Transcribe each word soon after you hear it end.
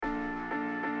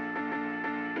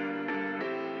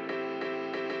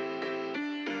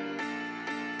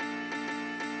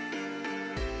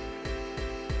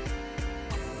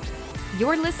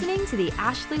You're listening to The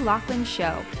Ashley Lachlan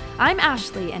Show. I'm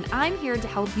Ashley, and I'm here to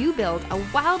help you build a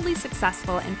wildly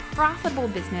successful and profitable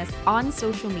business on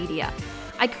social media.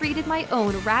 I created my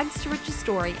own rags to riches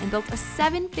story and built a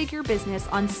 7-figure business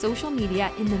on social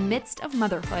media in the midst of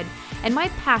motherhood, and my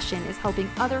passion is helping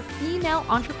other female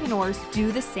entrepreneurs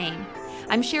do the same.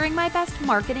 I'm sharing my best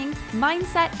marketing,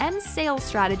 mindset, and sales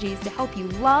strategies to help you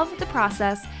love the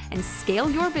process and scale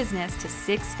your business to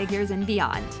 6 figures and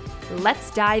beyond.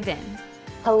 Let's dive in.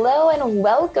 Hello and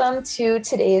welcome to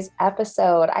today's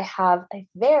episode. I have a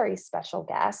very special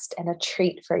guest and a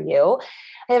treat for you.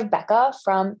 I have Becca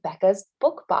from Becca's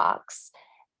Book Box.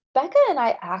 Becca and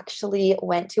I actually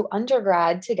went to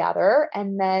undergrad together,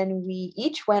 and then we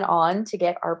each went on to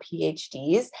get our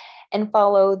PhDs and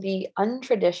follow the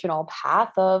untraditional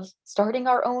path of starting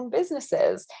our own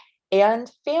businesses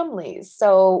and families.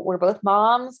 So we're both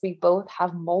moms, we both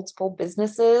have multiple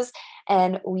businesses,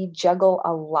 and we juggle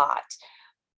a lot.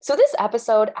 So this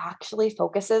episode actually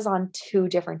focuses on 2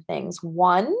 different things.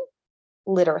 One,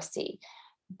 literacy.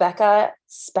 Becca's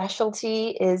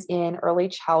specialty is in early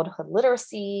childhood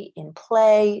literacy, in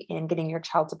play, in getting your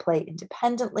child to play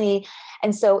independently.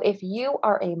 And so if you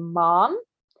are a mom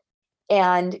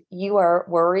and you are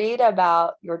worried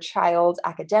about your child's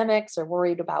academics or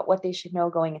worried about what they should know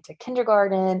going into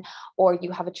kindergarten, or you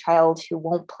have a child who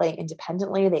won't play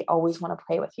independently, they always want to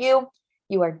play with you,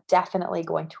 you are definitely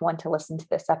going to want to listen to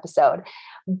this episode.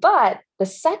 But the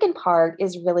second part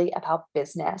is really about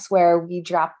business, where we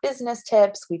drop business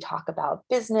tips. We talk about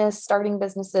business, starting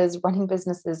businesses, running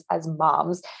businesses as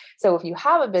moms. So if you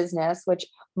have a business, which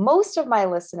most of my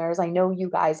listeners, I know you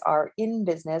guys are in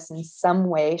business in some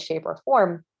way, shape, or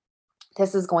form,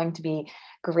 this is going to be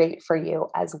great for you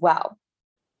as well.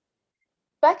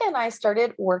 Becca and I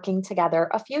started working together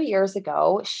a few years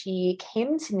ago. She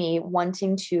came to me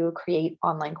wanting to create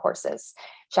online courses.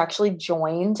 She actually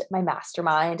joined my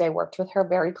mastermind. I worked with her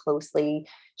very closely.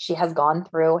 She has gone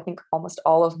through, I think, almost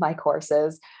all of my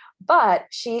courses. But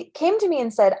she came to me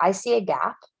and said, I see a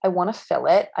gap. I want to fill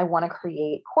it. I want to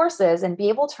create courses and be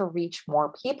able to reach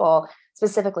more people,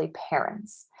 specifically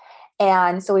parents.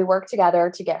 And so we worked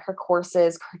together to get her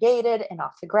courses created and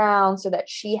off the ground so that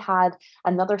she had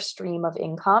another stream of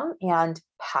income and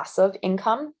passive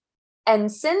income.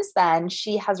 And since then,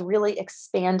 she has really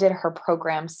expanded her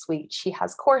program suite. She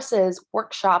has courses,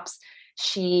 workshops.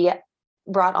 She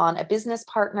brought on a business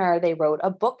partner. They wrote a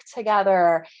book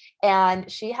together,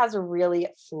 and she has really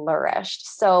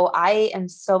flourished. So I am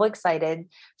so excited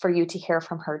for you to hear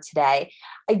from her today.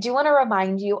 I do want to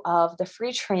remind you of the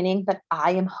free training that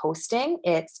I am hosting.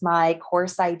 It's my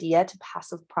course idea to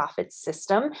passive profit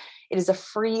system. It is a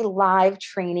free live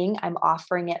training. I'm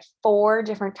offering it 4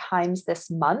 different times this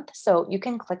month. So you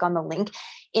can click on the link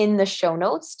in the show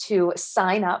notes to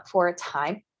sign up for a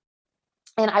time.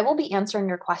 And I will be answering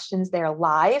your questions there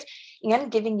live and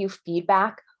giving you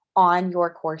feedback on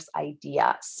your course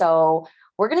idea. So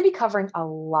we're going to be covering a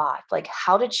lot, like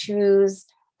how to choose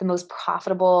the most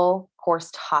profitable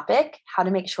course topic, how to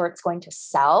make sure it's going to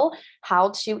sell,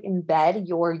 how to embed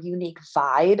your unique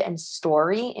vibe and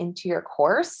story into your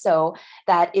course so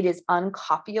that it is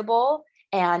uncopyable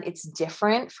and it's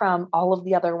different from all of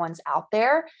the other ones out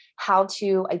there, how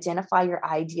to identify your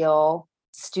ideal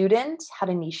student, how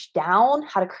to niche down,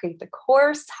 how to create the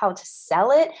course, how to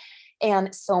sell it,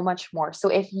 and so much more. So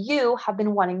if you have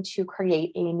been wanting to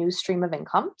create a new stream of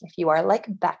income, if you are like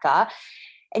Becca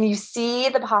and you see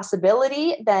the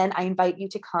possibility, then I invite you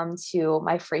to come to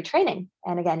my free training.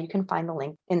 And again, you can find the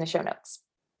link in the show notes.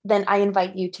 Then I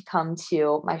invite you to come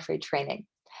to my free training.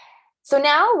 So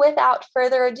now, without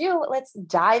further ado, let's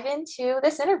dive into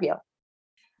this interview.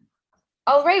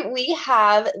 All right, we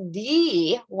have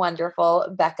the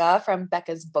wonderful Becca from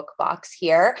Becca's Book Box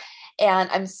here, and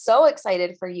I'm so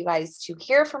excited for you guys to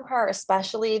hear from her,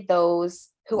 especially those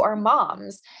who are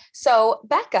moms. So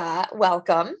Becca,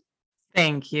 welcome.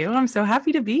 Thank you. I'm so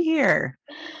happy to be here.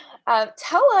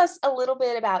 Tell us a little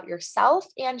bit about yourself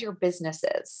and your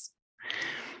businesses.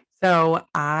 So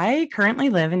I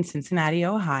currently live in Cincinnati,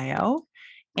 Ohio.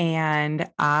 And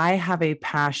I have a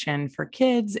passion for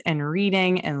kids and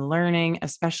reading and learning,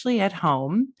 especially at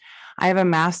home. I have a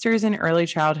master's in early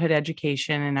childhood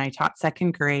education, and I taught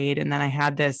 2nd grade. And then I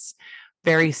had this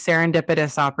very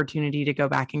serendipitous opportunity to go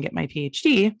back and get my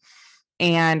PhD.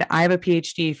 And I have a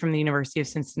PhD from the University of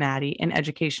Cincinnati in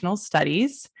educational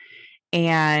studies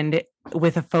and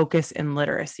with a focus in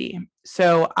literacy.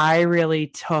 So I really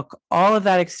took all of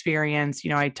that experience.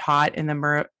 I taught in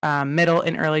the middle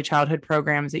and early childhood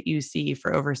programs at UC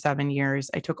for over 7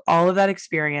 years. I took all of that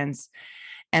experience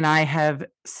and I have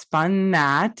spun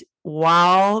that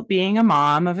while being a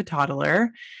mom of a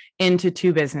toddler into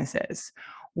two businesses.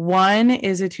 One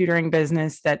is a tutoring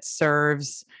business that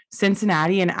serves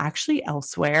Cincinnati and actually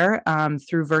elsewhere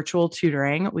through virtual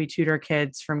tutoring. We tutor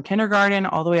kids from kindergarten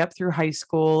all the way up through high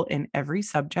school in every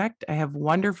subject. I have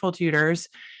wonderful tutors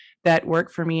that work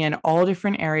for me in all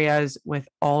different areas with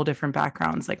all different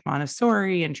backgrounds, like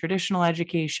Montessori and traditional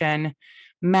education,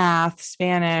 math,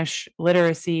 Spanish,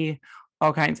 literacy,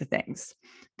 all kinds of things.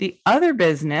 The other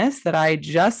business that I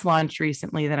just launched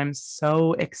recently that I'm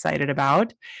so excited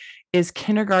about is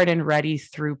kindergarten ready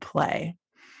through play.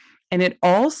 And it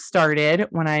all started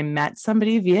when I met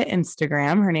somebody via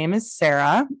Instagram. Her name is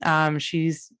Sarah.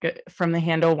 She's from the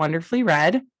handle Wonderfully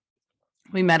Read.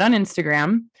 We met on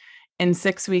Instagram. In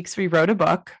 6 weeks, we wrote a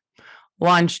book,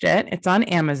 launched it. It's on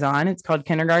Amazon. It's called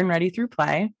Kindergarten Ready Through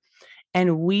Play.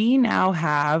 And we now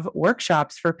have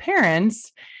workshops for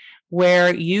parents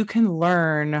where you can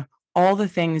learn all the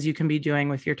things you can be doing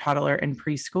with your toddler and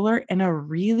preschooler in a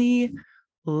really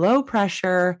low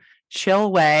pressure,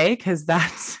 chill way, because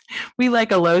we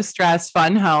like a low stress,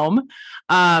 fun home,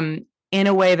 in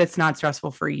a way that's not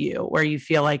stressful for you, where you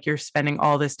feel like you're spending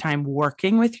all this time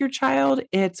working with your child.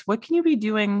 It's what can you be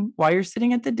doing while you're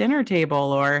sitting at the dinner table,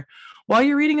 or while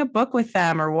you're reading a book with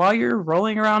them, or while you're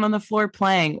rolling around on the floor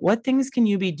playing? What things can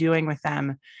you be doing with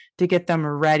them to get them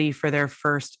ready for their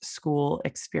first school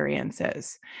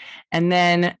experiences? And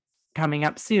then coming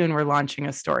up soon, we're launching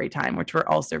a story time, which we're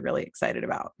also really excited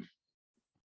about.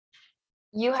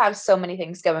 You have so many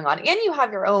things going on, and you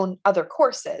have your own other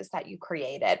courses that you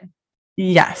created.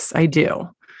 Yes, I do.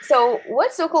 So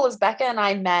what's so cool is Becca and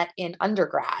I met in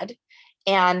undergrad,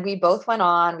 and we both went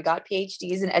on, we got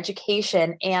PhDs in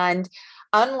education. And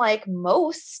unlike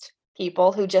most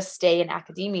people who just stay in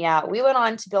academia, we went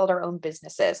on to build our own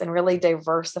businesses and really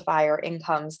diversify our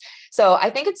incomes. So I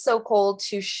think it's so cool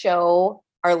to show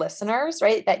our listeners,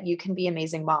 right, that you can be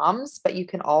amazing moms, but you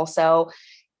can also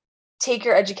take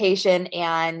your education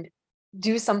and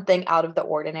do something out of the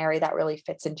ordinary that really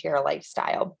fits into your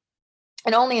lifestyle.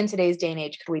 And only in today's day and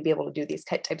age could we be able to do these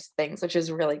types of things, which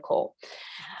is really cool.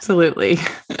 Absolutely.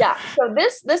 Yeah. So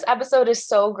this episode is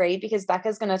so great because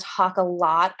Becca's going to talk a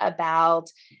lot about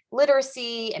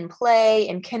literacy and play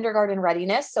and kindergarten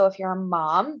readiness. So if you're a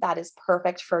mom, that is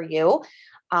perfect for you.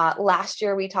 Last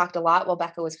year we talked a lot while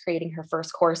Becca was creating her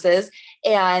first courses,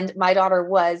 and my daughter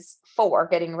was 4,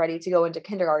 getting ready to go into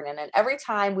kindergarten. And every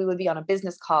time we would be on a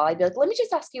business call, I'd be like, let me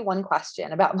just ask you one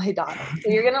question about my daughter. So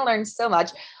you're going to learn so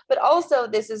much, but also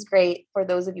this is great for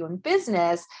those of you in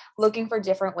business looking for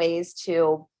different ways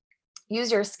to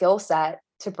use your skill set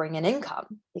to bring in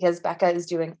income, because Becca is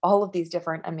doing all of these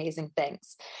different amazing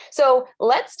things. So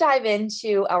let's dive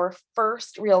into our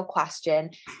first real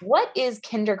question. What is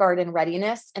kindergarten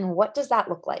readiness, and what does that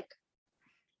look like?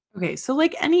 Okay, so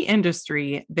like any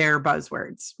industry, there are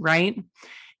buzzwords, right?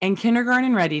 And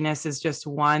kindergarten readiness is just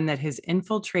one that has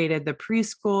infiltrated the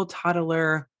preschool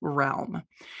toddler realm.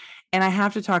 And I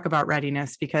have to talk about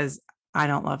readiness because I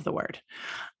don't love the word.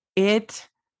 It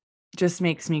just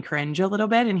makes me cringe a little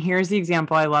bit. And here's the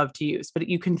example I love to use, but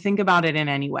you can think about it in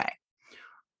any way.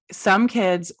 Some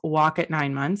kids walk at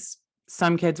 9 months,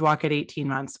 some kids walk at 18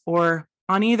 months, or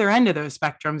on either end of those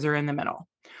spectrums or in the middle.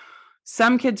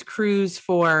 Some kids cruise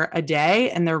for a day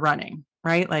and they're running,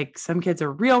 right? Like some kids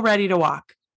are real ready to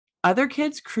walk. Other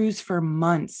kids cruise for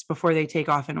months before they take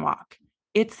off and walk.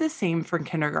 It's the same for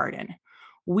kindergarten.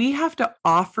 We have to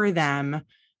offer them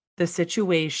the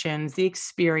situations, the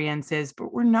experiences,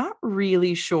 but we're not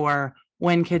really sure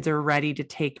when kids are ready to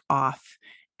take off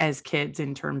as kids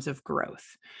in terms of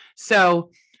growth.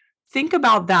 So think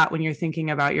about that when you're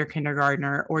thinking about your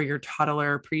kindergartner or your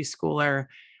toddler or preschooler.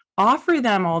 Offer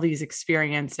them all these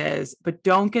experiences, but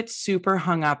don't get super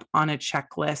hung up on a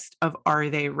checklist of, are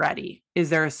they ready? Is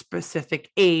there a specific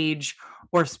age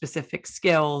or specific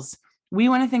skills? We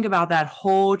want to think about that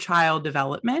whole child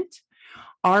development.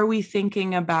 Are we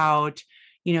thinking about,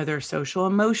 their social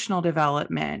emotional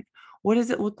development? What does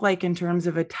it look like in terms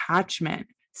of attachment,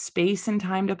 space and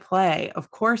time to play? Of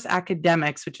course,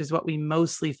 academics, which is what we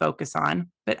mostly focus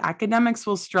on, but academics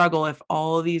will struggle if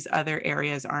all of these other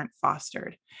areas aren't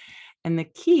fostered. And the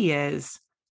key is,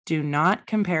 do not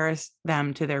compare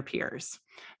them to their peers.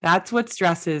 That's what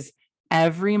stresses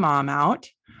every mom out.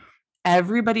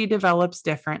 Everybody develops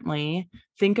differently.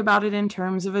 Think about it in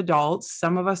terms of adults.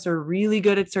 Some of us are really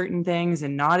good at certain things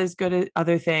and not as good at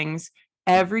other things.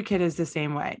 Every kid is the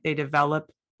same way. They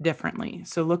develop differently.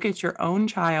 So look at your own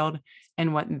child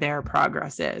and what their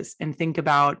progress is, and think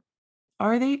about,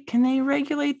 can they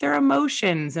regulate their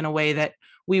emotions in a way that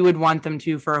we would want them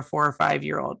to for a 4 or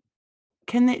 5-year-old?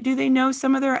 Do they know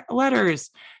some of their letters?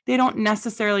 They don't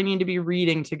necessarily need to be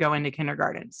reading to go into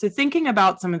kindergarten. So thinking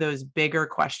about some of those bigger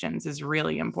questions is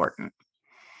really important.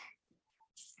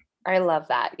 I love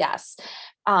that. Yes.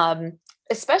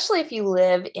 Especially if you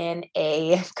live in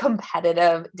a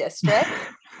competitive district.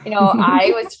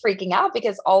 I was freaking out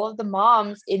because all of the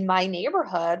moms in my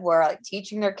neighborhood were like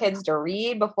teaching their kids to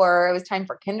read before it was time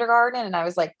for kindergarten. And I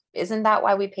was like, isn't that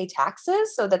why we pay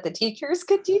taxes? So that the teachers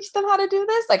could teach them how to do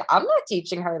this? Like, I'm not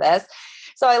teaching her this.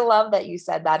 So I love that you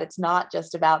said that it's not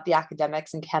just about the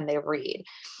academics and can they read.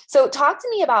 So talk to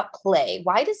me about play.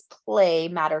 Why does play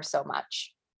matter so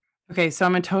much? Okay, so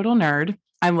I'm a total nerd.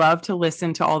 I love to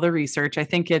listen to all the research. I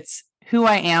think it's who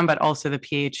I am, but also the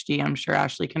PhD. I'm sure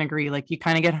Ashley can agree. Like you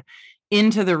kind of get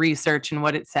into the research and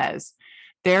what it says.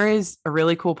 There is a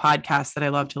really cool podcast that I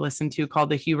love to listen to called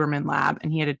the Huberman Lab,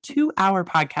 and he had a 2-hour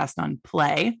podcast on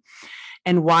play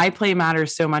and why play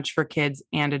matters so much for kids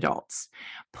and adults.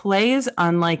 Play is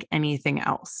unlike anything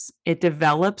else. It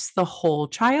develops the whole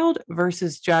child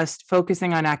versus just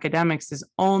focusing on academics is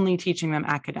only teaching them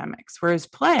academics. Whereas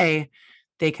play,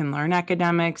 they can learn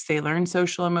academics, they learn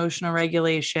social emotional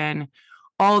regulation,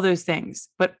 all those things,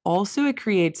 but also it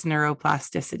creates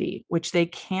neuroplasticity, which they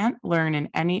can't learn in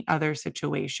any other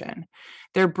situation.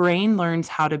 Their brain learns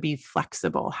how to be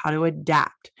flexible, how to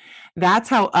adapt. That's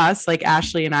how us, like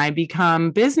Ashley and I, become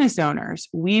business owners.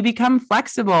 We become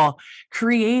flexible,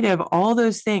 creative, all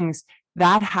those things.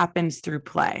 That happens through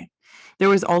play. There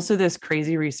was also this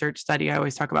crazy research study. I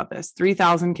always talk about this,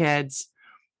 3,000 kids,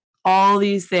 all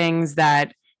these things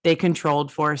that they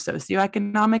controlled for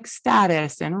socioeconomic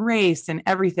status and race and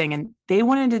everything. And they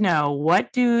wanted to know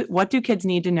what do kids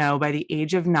need to know by the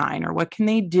age of 9, or what can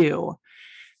they do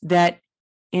that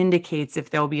indicates if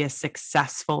they'll be a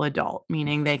successful adult,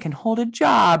 meaning they can hold a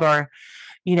job or,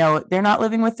 they're not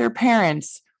living with their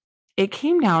parents. It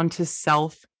came down to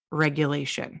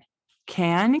self-regulation.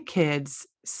 Can kids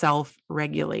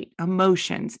self-regulate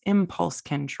emotions, impulse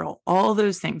control, all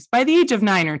those things by the age of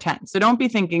 9 or 10? So don't be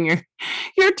thinking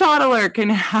your toddler can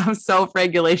have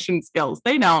self-regulation skills.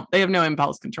 They don't. They have no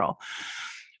impulse control.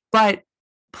 But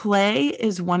play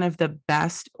is one of the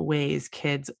best ways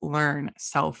kids learn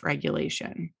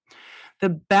self-regulation. The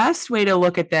best way to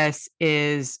look at this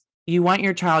is you want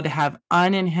your child to have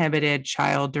uninhibited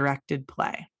child-directed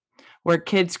play, where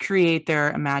kids create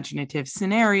their imaginative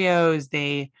scenarios.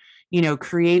 They,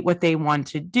 create what they want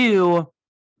to do.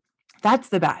 That's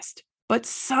the best. But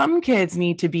some kids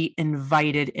need to be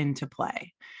invited into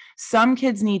play. Some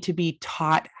kids need to be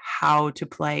taught how to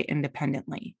play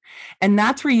independently. And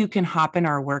that's where you can hop in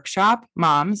our workshop.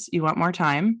 Moms, you want more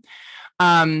time?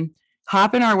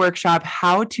 Hop in our workshop,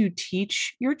 how to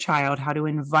teach your child, how to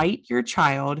invite your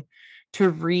child to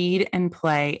read and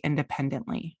play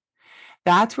independently.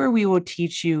 That's where we will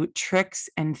teach you tricks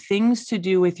and things to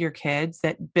do with your kids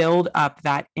that build up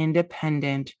that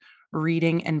independent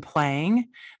reading and playing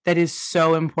that is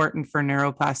so important for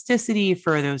neuroplasticity,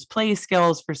 for those play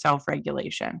skills, for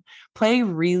self-regulation. Play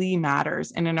really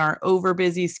matters. And in our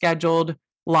overbusy scheduled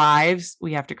lives,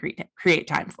 we have to create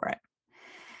time for it.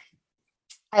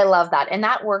 I love that. And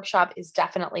that workshop is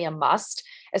definitely a must,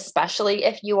 especially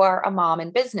if you are a mom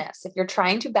in business. If you're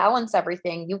trying to balance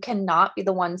everything, you cannot be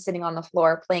the one sitting on the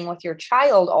floor playing with your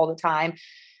child all the time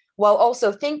while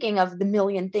also thinking of the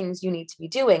million things you need to be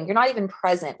doing. You're not even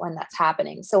present when that's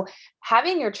happening. So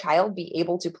having your child be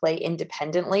able to play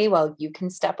independently while you can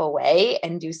step away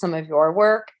and do some of your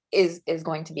work is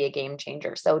going to be a game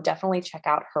changer. So definitely check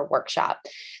out her workshop.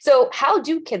 So how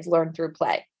do kids learn through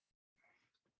play?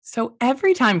 So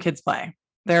every time kids play,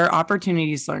 there are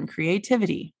opportunities to learn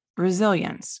creativity,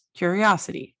 resilience,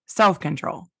 curiosity,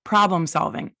 self-control, problem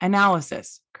solving,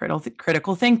 analysis,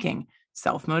 critical thinking,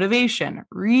 self-motivation,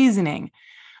 reasoning,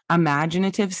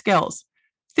 imaginative skills.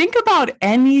 Think about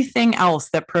anything else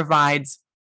that provides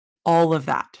all of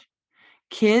that.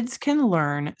 Kids can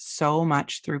learn so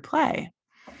much through play.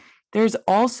 There's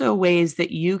also ways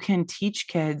that you can teach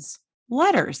kids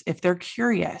letters if they're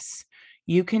curious.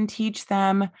 You can teach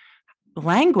them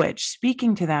language,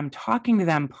 speaking to them, talking to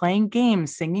them, playing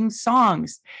games, singing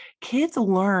songs. Kids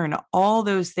learn all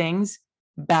those things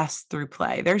best through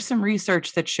play. There's some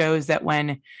research that shows that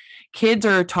when kids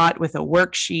are taught with a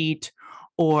worksheet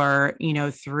or,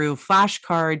 through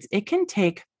flashcards, it can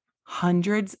take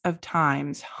hundreds of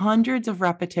times, hundreds of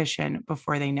repetition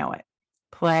before they know it.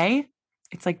 Play,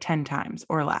 it's like 10 times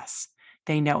or less.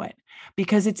 They know it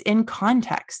because it's in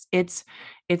context. It's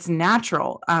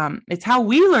natural. It's how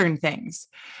we learn things.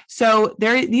 So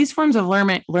these forms of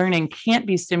learning can't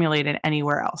be stimulated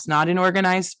anywhere else, not in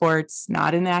organized sports,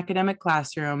 not in the academic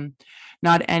classroom,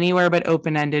 not anywhere but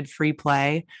open-ended free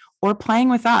play or playing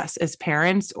with us as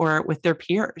parents or with their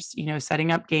peers,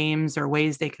 setting up games or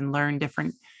ways they can learn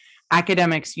different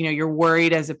academics. You're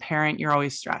worried as a parent, you're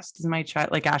always stressed. Is my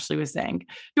child, like Ashley was saying,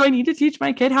 do I need to teach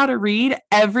my kid how to read?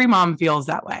 Every mom feels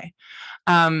that way.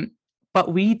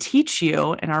 But we teach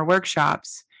you in our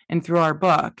workshops and through our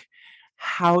book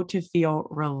how to feel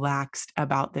relaxed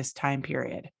about this time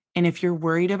period. And if you're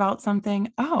worried about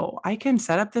something, I can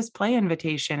set up this play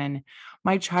invitation and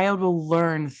my child will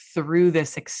learn through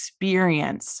this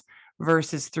experience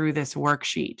versus through this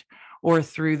worksheet or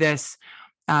through this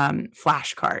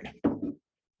flashcard.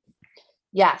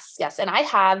 Yes. And I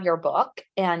have your book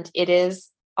and it is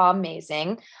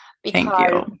amazing because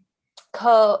Thank you.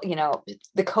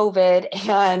 The COVID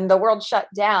and the world shut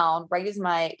down right as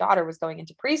my daughter was going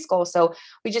into preschool. So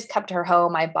we just kept her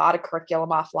home. I bought a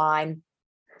curriculum offline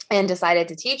and decided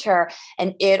to teach her.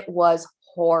 And it was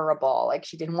horrible. Like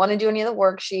she didn't want to do any of the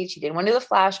worksheets. She didn't want to do the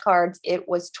flashcards. It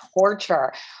was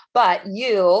torture. But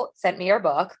you sent me your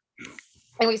book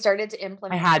and we started to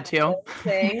implement. I had to.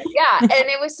 Things. Yeah. And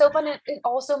it was so fun. It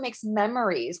also makes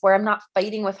memories where I'm not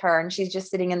fighting with her and she's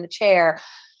just sitting in the chair.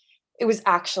 It was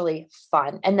actually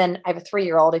fun. And then I have a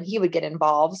 3-year-old and he would get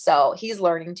involved. So he's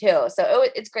learning too. So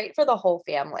it's great for the whole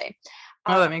family.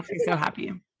 That makes me so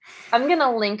happy. I'm going to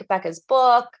link Becca's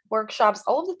book, workshops,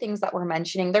 all of the things that we're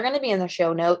mentioning. They're going to be in the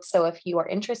show notes. So if you are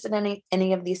interested in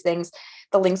any of these things,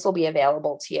 the links will be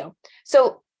available to you.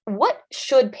 So what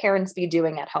should parents be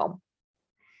doing at home?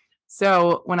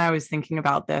 So when I was thinking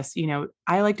about this,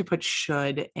 I like to put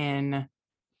should in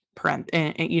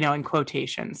in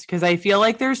quotations, because I feel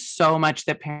like there's so much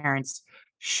that parents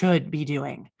should be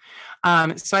doing.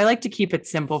 So I like to keep it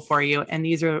simple for you. And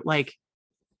these are like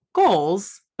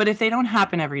goals, but if they don't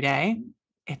happen every day,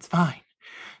 it's fine.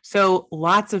 So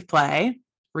lots of play.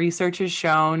 Research has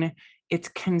shown it's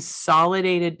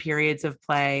consolidated periods of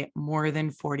play more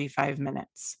than 45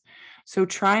 minutes. So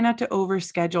try not to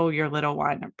overschedule your little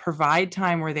one. Provide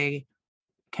time where they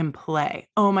can play.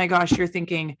 Oh my gosh, you're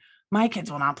thinking, my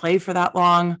kids will not play for that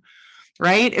long,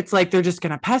 right? It's like they're just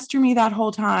going to pester me that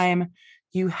whole time.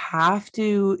 You have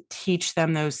to teach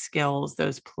them those skills,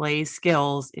 those play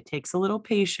skills. It takes a little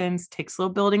patience, takes a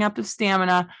little building up of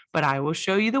stamina, but I will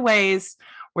show you the ways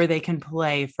where they can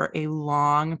play for a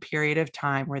long period of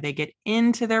time, where they get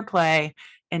into their play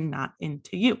and not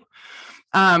into you.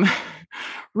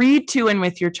 Read to and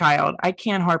with your child. I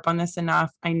can't harp on this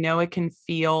enough. I know it can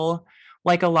feel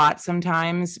like a lot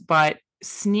sometimes, but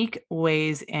sneak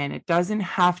ways in. It doesn't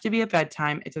have to be at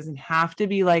bedtime. It doesn't have to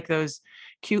be like those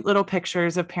cute little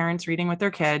pictures of parents reading with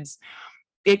their kids.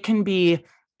 It can be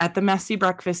at the messy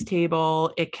breakfast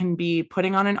table. It can be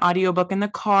putting on an audiobook in the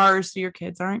car so your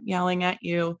kids aren't yelling at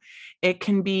you. It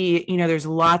can be, there's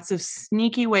lots of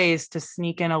sneaky ways to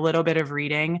sneak in a little bit of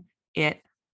reading. It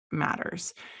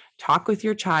matters. Talk with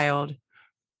your child.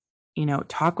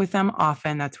 Talk with them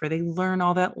often. That's where they learn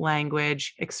all that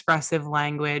language, expressive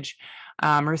language,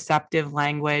 receptive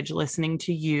language, listening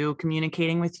to you,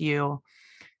 communicating with you,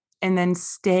 and then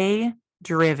stay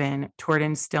driven toward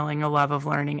instilling a love of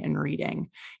learning and reading.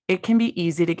 It can be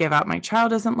easy to give up. My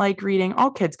child doesn't like reading. All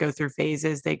kids go through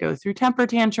phases. They go through temper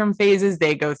tantrum phases.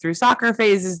 They go through soccer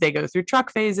phases. They go through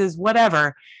truck phases,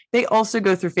 whatever. They also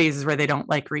go through phases where they don't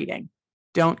like reading.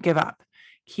 Don't give up.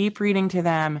 Keep reading to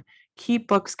them. Keep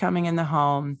books coming in the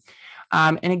home.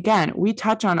 And again, we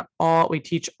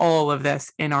teach all of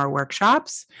this in our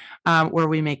workshops, where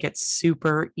we make it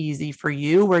super easy for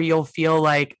you, where you'll feel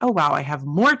like, oh, wow, I have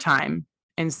more time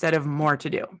instead of more to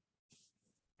do.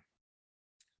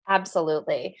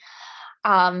 Absolutely.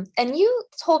 And you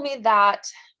told me that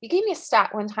you gave me a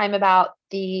stat one time about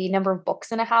the number of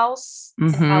books in a house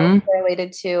and how it's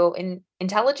related to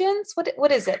intelligence.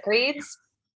 What is it? Grades?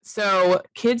 So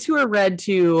kids who are read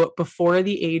to before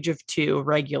the age of 2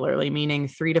 regularly, meaning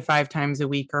 3 to 5 times a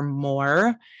week or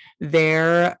more,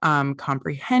 their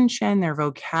comprehension, their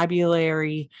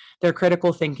vocabulary, their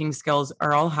critical thinking skills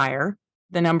are all higher.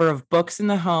 The number of books in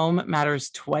the home matters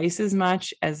twice as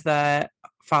much as the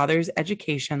father's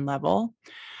education level.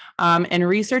 And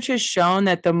research has shown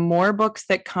that the more books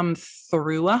that come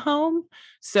through a home,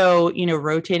 so,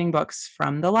 rotating books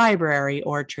from the library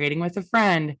or trading with a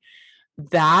friend,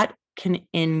 that can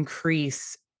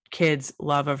increase kids'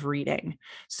 love of reading.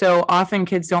 So often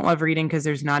kids don't love reading because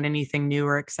there's not anything new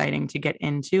or exciting to get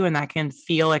into, and that can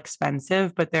feel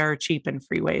expensive, but there are cheap and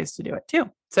free ways to do it too.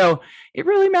 So it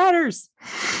really matters.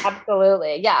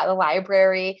 Absolutely. Yeah. The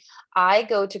library. I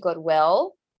go to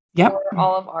Goodwill for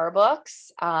all of our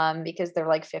books because they're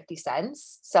like 50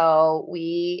 cents. So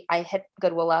I hit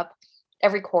Goodwill up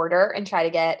every quarter and try to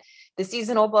get the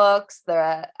seasonal books,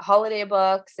 the holiday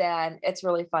books, and it's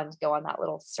really fun to go on that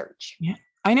little search. Yeah.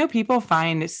 I know people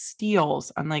find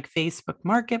steals on like Facebook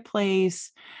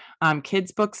Marketplace.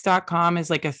 Kidsbooks.com is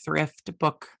like a thrift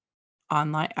book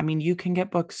online. I mean, you can get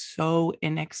books so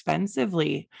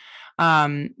inexpensively.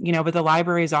 But the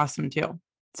library is awesome too.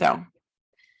 So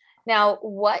now,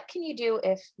 what can you do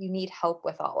if you need help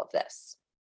with all of this?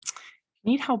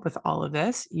 Need help with all of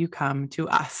this, you come to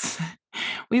us.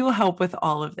 We will help with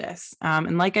all of this.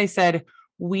 And like I said,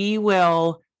 we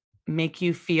will make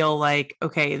you feel like,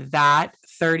 okay, that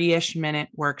 30-ish minute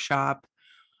workshop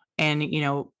and,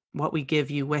 what we give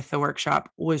you with the workshop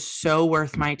was so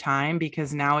worth my time,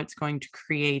 because now it's going to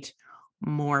create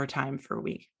more time for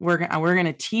we. We're going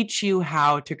to teach you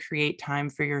how to create time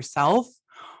for yourself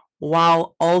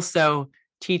while also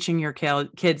teaching your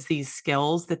kids these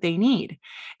skills that they need.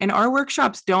 And our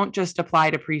workshops don't just apply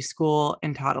to preschool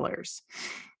and toddlers.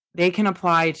 They can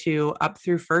apply to up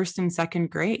through first and second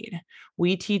grade.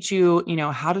 We teach you,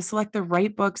 how to select the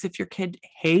right books if your kid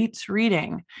hates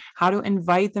reading, how to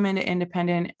invite them into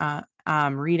independent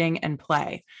reading and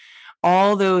play.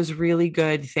 All those really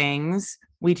good things,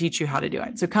 we teach you how to do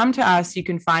it. So come to us. You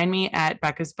can find me at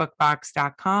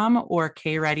beccasbookbox.com or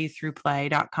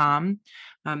kreadythroughplay.com.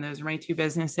 Those are my two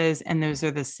businesses, and those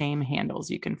are the same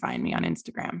handles. You can find me on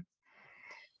Instagram.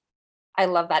 I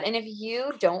love that. And if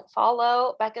you don't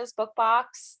follow Becca's Book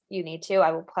Box, you need to.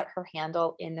 I will put her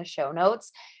handle in the show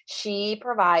notes. She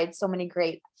provides so many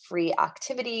great free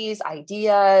activities,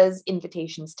 ideas,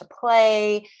 invitations to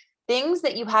play, things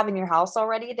that you have in your house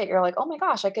already that you're like, oh my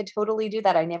gosh, I could totally do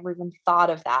that. I never even thought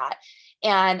of that.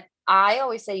 And I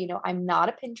always say, I'm not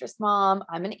a Pinterest mom.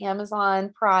 I'm an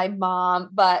Amazon Prime mom,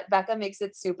 but Becca makes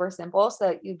it super simple so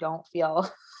that you don't feel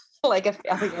like a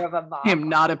failure of a mom. I am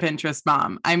not a Pinterest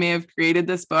mom. I may have created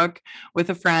this book with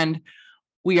a friend.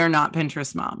 We are not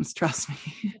Pinterest moms. Trust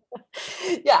me.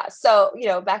 Yeah. So,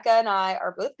 Becca and I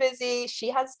are both busy.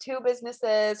 She has two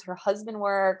businesses. Her husband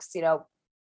works,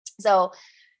 so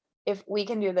if we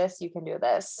can do this, you can do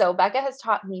this. So Becca has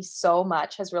taught me so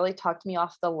much, has really talked me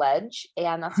off the ledge.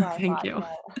 And that's why I Thank thought, you.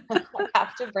 I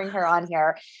have to bring her on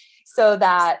here so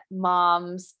that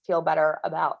moms feel better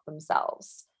about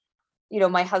themselves.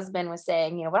 My husband was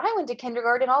saying, when I went to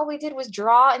kindergarten, all we did was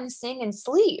draw and sing and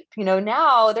sleep.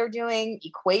 Now they're doing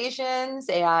equations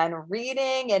and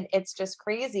reading, and it's just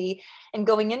crazy. And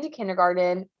going into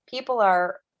kindergarten, people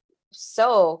are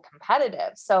so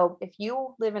competitive. So if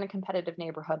you live in a competitive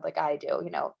neighborhood like I do,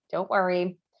 don't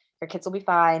worry, your kids will be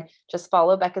fine. Just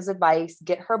follow Becca's advice,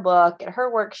 get her book, get her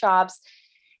workshops,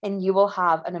 and you will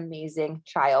have an amazing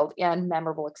child and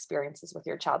memorable experiences with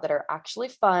your child that are actually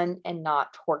fun and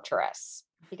not torturous.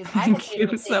 Because Thank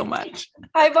you so much.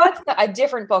 I bought a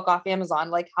different book off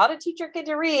Amazon, like How to Teach Your Kid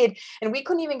to Read, and we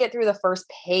couldn't even get through the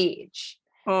first page.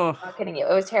 Oh, I'm not kidding you.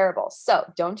 It was terrible. So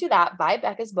don't do that. Buy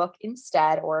Becca's book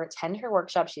instead, or attend her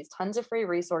workshop. She has tons of free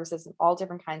resources and all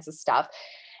different kinds of stuff.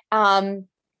 And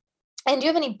do you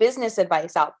have any business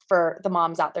advice out for the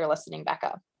moms out there listening,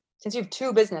 Becca? Since you have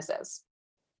two businesses.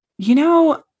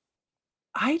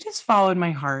 I just followed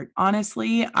my heart.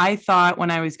 Honestly, I thought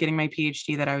when I was getting my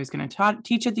PhD that I was going to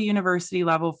teach at the university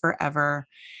level forever.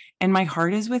 And my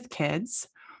heart is with kids.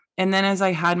 And then as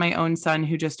I had my own son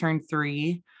who just turned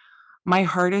 3, my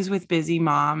heart is with busy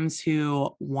moms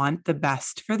who want the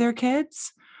best for their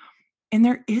kids. And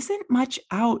there isn't much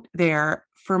out there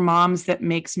for moms that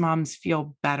makes moms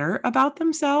feel better about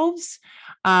themselves.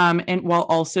 And while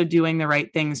also doing the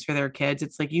right things for their kids.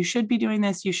 It's like, you should be doing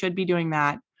this, you should be doing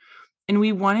that. And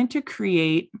we wanted to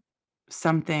create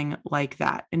something like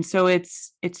that. And so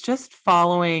it's just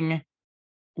following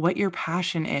what your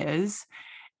passion is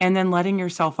and then letting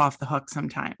yourself off the hook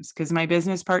sometimes. Because my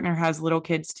business partner has little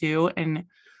kids too. And,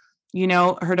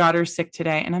 her daughter's sick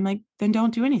today. And I'm like, then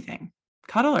don't do anything.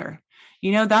 Cuddle her.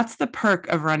 That's the perk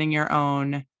of running your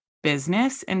own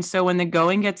business. And so when the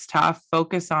going gets tough,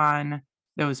 focus on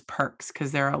those perks,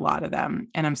 because there are a lot of them.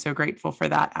 And I'm so grateful for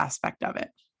that aspect of it.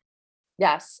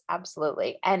 Yes,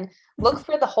 absolutely. And look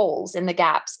for the holes in the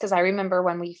gaps. Because I remember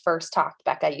when we first talked,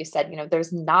 Becca, you said,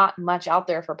 there's not much out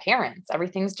there for parents.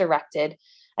 Everything's directed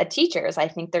at teachers. I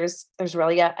think there's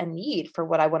really a need for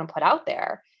what I want to put out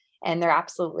there. And there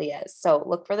absolutely is. So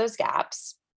look for those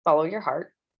gaps, follow your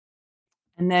heart.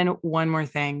 And then one more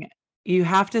thing, you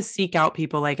have to seek out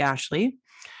people like Ashley.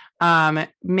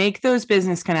 Make those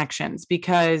business connections,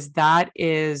 because that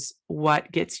is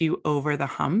what gets you over the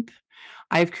hump.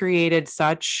 I've created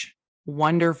such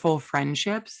wonderful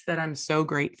friendships that I'm so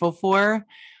grateful for.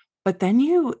 But then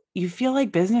you feel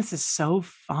like business is so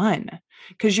fun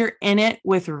because you're in it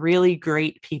with really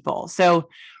great people. So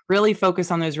really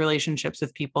focus on those relationships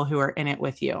with people who are in it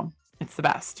with you. It's the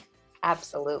best.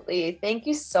 Absolutely. Thank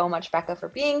you so much, Becca, for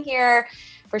being here,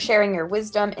 for sharing your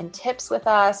wisdom and tips with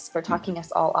us, for talking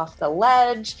us all off the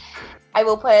ledge. I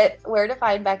will put where to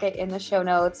find Becca in the show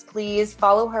notes. Please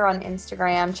follow her on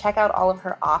Instagram, check out all of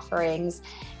her offerings,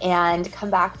 and come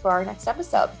back for our next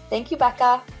episode. Thank you,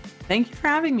 Becca. Thank you for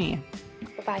having me.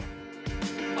 Bye-bye.